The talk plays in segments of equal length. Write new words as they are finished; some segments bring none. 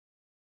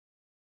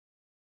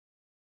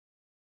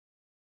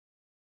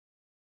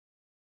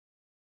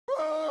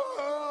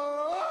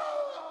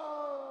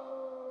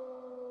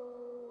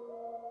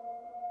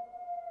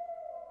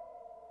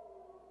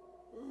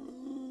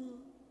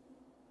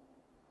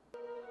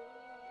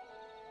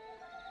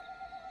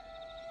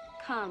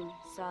Come,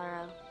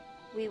 sorrow,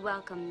 we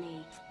welcome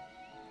thee.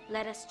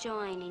 Let us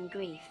join in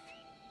grief,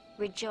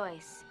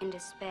 rejoice in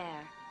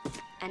despair,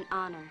 and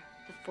honor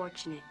the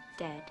fortunate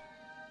dead.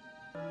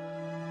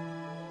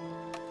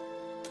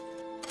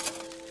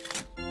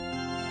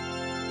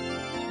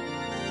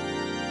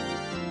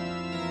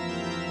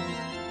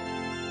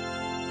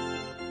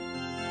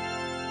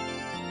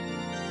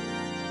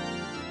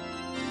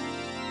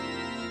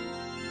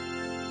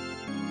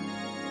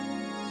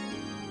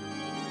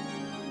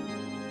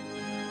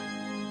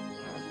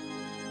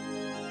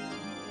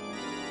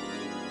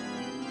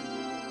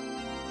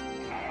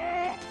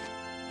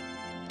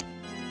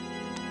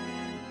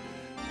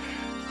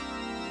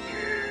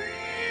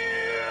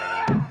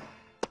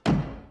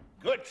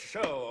 Good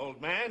show, old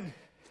man.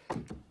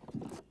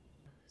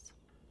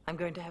 I'm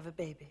going to have a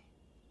baby.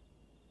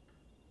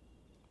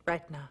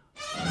 Right now.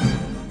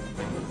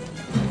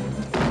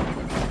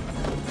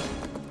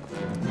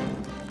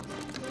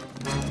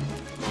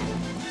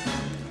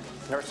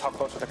 Nurse, how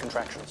close are the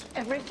contractions?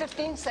 Every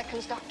 15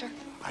 seconds, Doctor.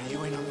 Are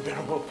you in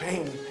unbearable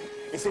pain?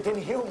 Is it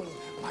inhuman?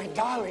 My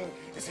darling,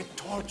 is it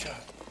torture?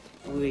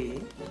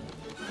 Oui.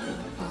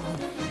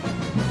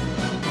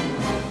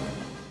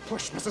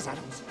 Push, Mrs.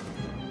 Addams.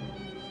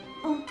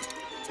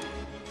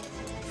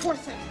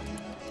 Force it.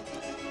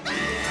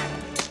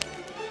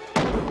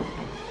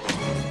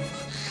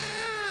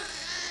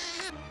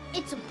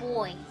 It's a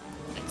boy.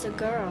 It's a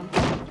girl.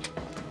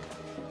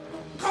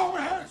 Go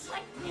ahead!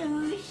 What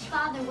news?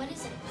 Father, what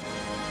is it?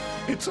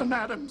 It's an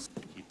Addams.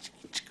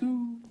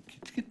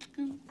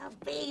 A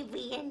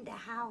baby in the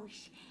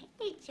house.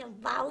 It's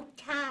about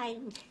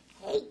time.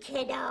 Hey,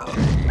 kiddo.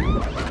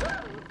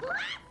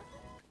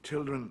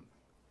 Children,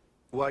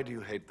 why do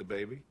you hate the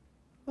baby?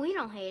 We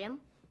don't hate him.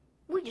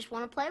 We just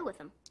want to play with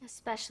him,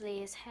 especially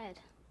his head.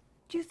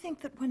 Do you think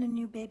that when a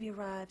new baby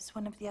arrives,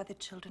 one of the other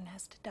children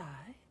has to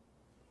die?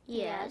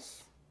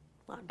 Yes.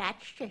 Well,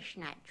 that's just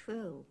not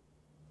true.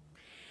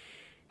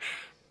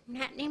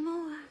 Not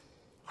anymore.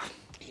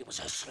 He was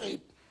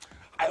asleep.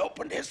 I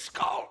opened his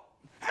skull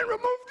and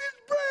removed his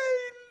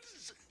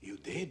brains. You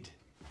did?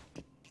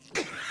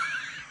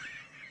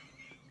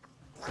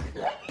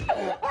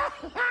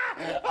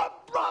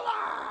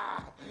 Brother!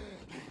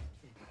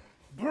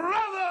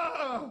 Brother!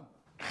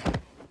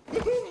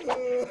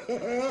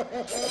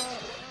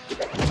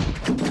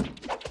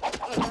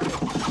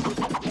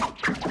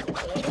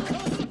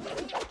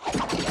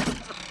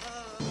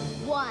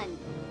 1,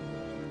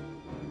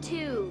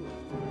 2.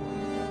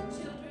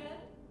 Children,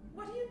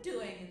 what are you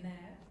doing in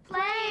there?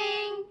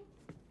 Playing.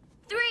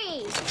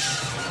 3.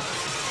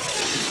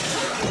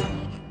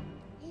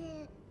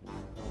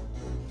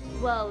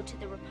 Woe to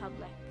the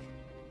Republic.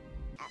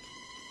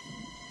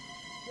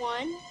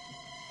 1,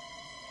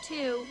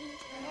 2,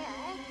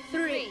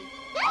 3.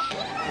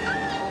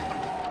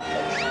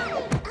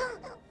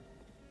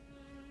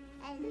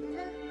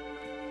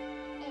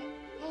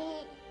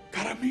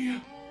 Cara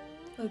mia.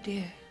 Oh,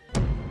 dear.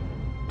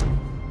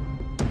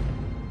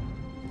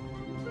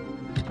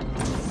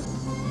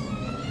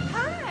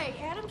 Hi,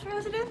 Addams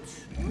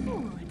residence.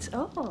 Oh, it's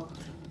old.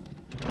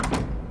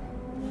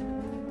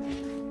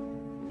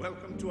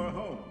 Welcome to our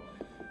home.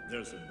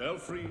 There's a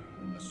belfry,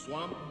 a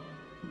swamp,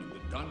 and the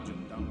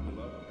dungeon down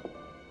below.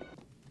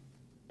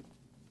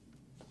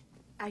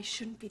 I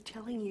shouldn't be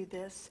telling you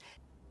this.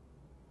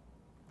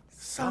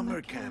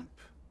 Summer camp.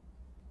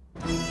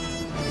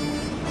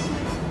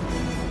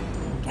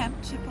 Camp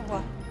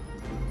Chippewa.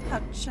 How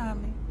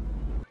charming.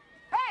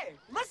 Hey,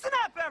 listen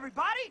up,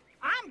 everybody.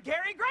 I'm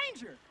Gary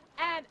Granger.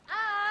 And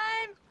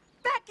I'm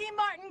Becky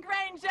Martin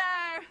Granger.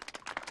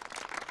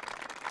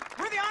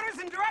 We're the honors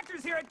and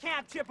directors here at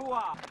Camp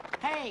Chippewa.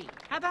 Hey,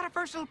 how about our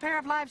first little pair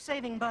of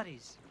life-saving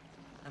buddies?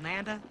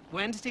 Amanda,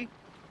 Wednesday.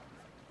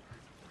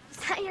 Is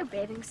that your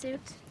bathing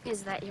suit?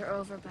 Is that your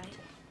overbite?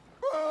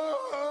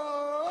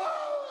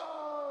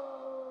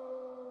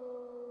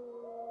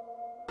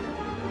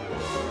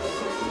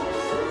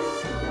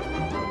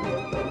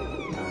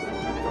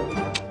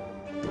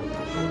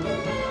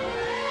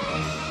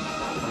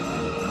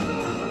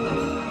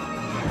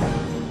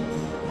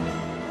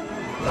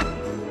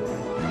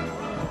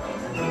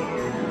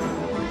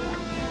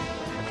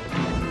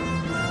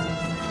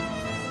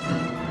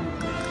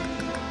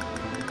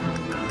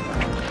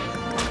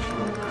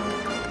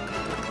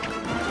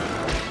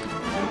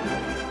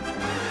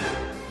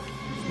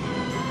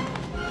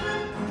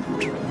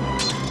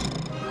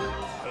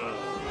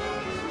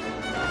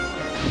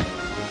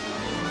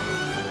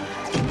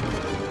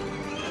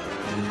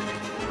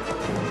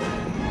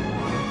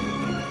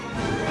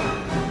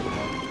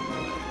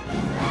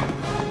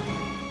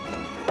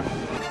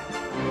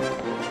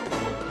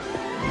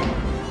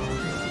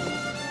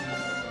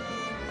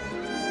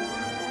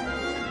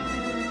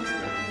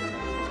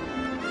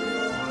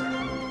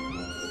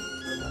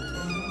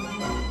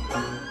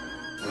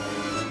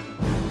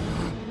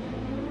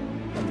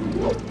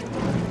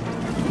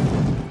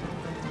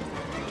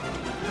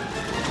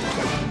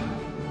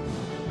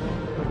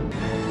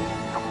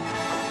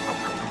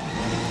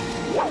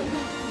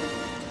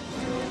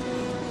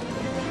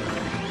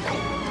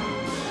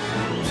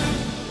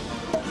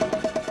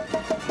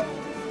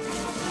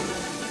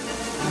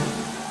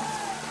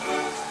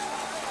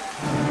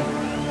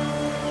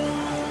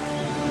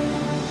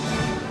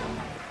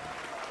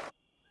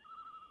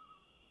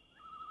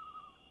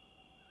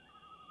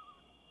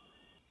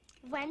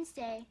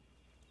 Wednesday,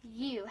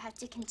 you have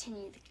to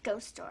continue the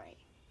ghost story.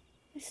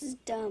 This is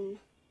dumb.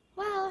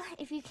 Well,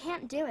 if you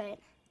can't do it...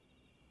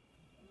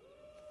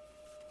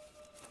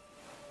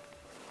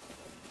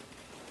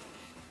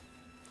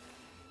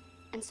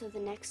 And so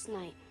the next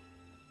night,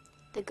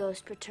 the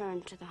ghost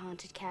returned to the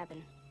haunted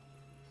cabin.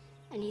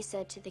 And he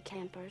said to the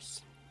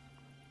campers,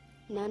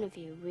 "None of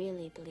you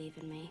really believe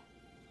in me,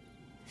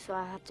 so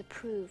I'll have to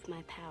prove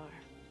my power."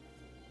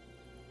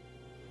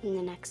 And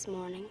the next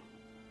morning,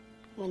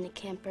 when the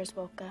campers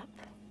woke up,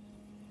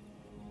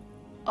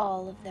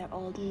 all of their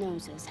old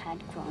noses had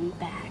grown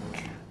back.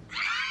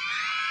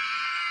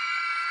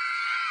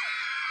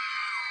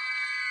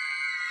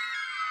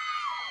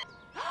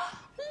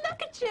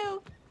 Look at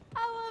you!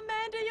 Oh,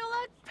 Amanda, you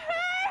look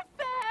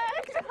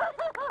perfect!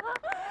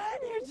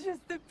 You're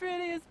just the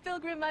prettiest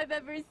pilgrim I've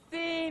ever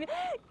seen.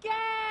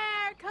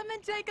 Gare, come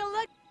and take a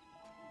look.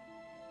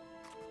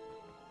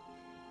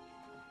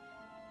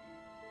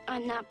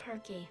 I'm not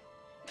perky,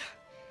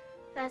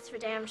 That's for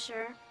damn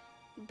sure.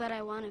 but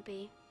I want to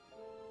be.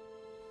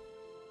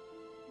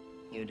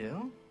 You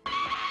do?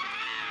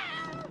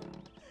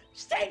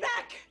 Stay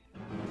back!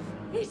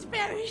 He's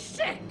very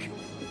sick.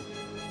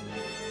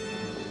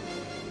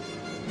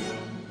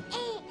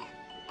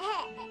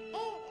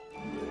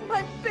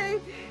 My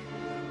baby.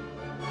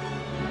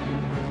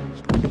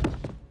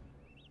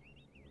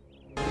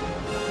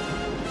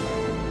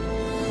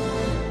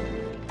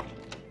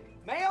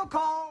 Mail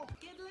call!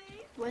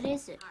 What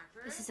is it?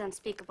 This is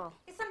unspeakable.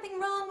 Is something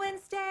wrong,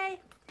 Wednesday?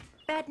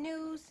 Bad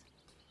news?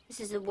 This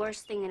is the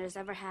worst thing that has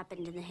ever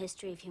happened in the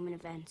history of human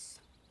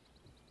events.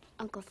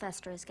 Uncle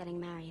Fester is getting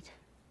married.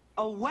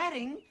 A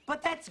wedding?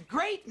 But that's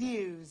great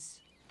news!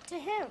 To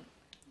whom?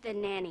 The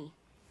nanny.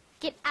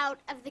 Get out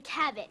of the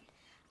cabin.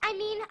 I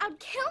mean, I'd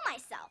kill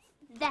myself.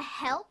 The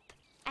help?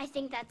 I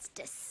think that's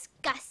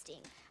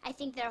disgusting. I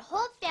think their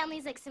whole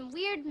family's like some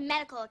weird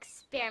medical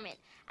experiment.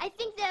 I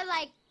think they're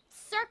like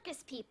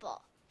circus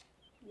people.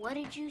 What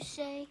did you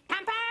say?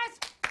 Campers!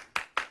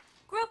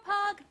 Group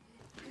hug.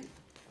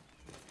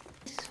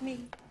 It's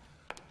me.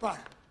 But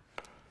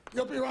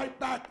you'll be right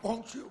back,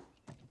 won't you?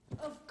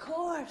 Of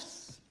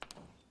course.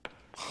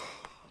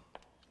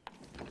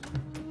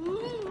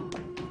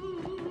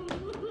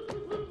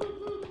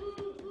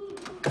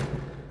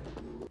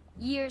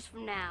 Years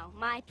from now,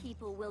 my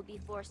people will be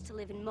forced to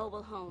live in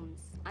mobile homes,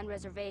 on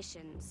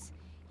reservations.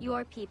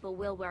 Your people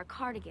will wear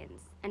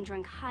cardigans and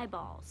drink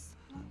highballs.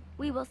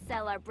 We will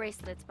sell our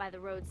bracelets by the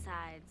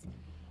roadsides.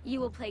 You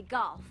will play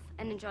golf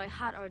and enjoy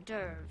hot hors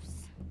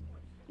d'oeuvres.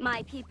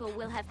 My people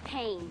will have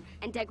pain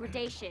and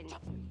degradation.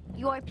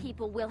 Your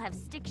people will have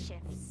stick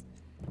shifts.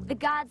 The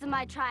gods of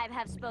my tribe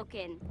have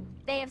spoken.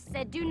 They have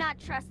said, do not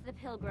trust the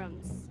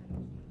pilgrims,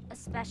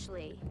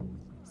 especially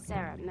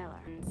Sarah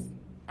Miller.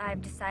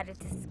 I've decided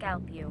to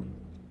scalp you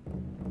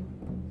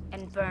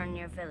and burn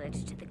your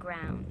village to the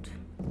ground.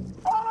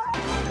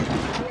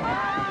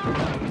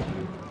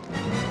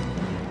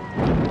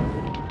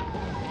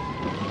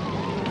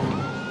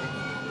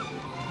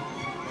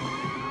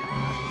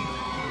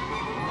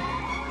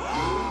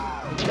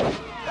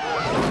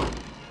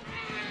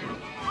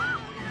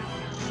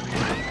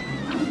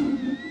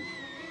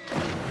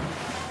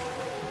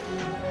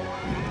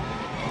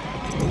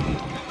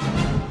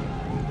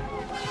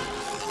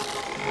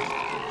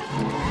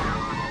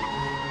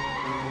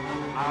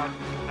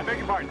 I beg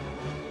your pardon.